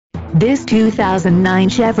This 2009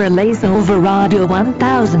 Chevrolet Silverado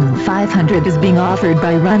 1500 is being offered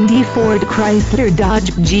by Rundy Ford Chrysler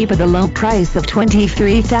Dodge Jeep at a low price of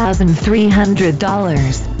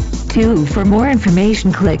 $23,300. For more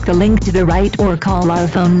information, click the link to the right or call our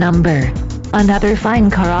phone number. Another fine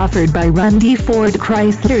car offered by Rundy Ford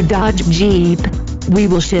Chrysler Dodge Jeep. We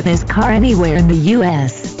will ship this car anywhere in the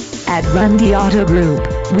U.S. At Rundy Auto Group,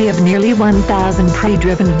 we have nearly 1,000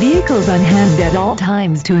 pre-driven vehicles on hand at all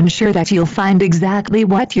times to ensure that you'll find exactly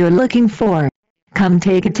what you're looking for. Come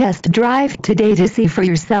take a test drive today to see for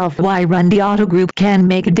yourself why Rundy Auto Group can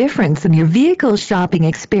make a difference in your vehicle shopping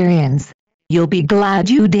experience. You'll be glad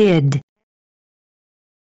you did.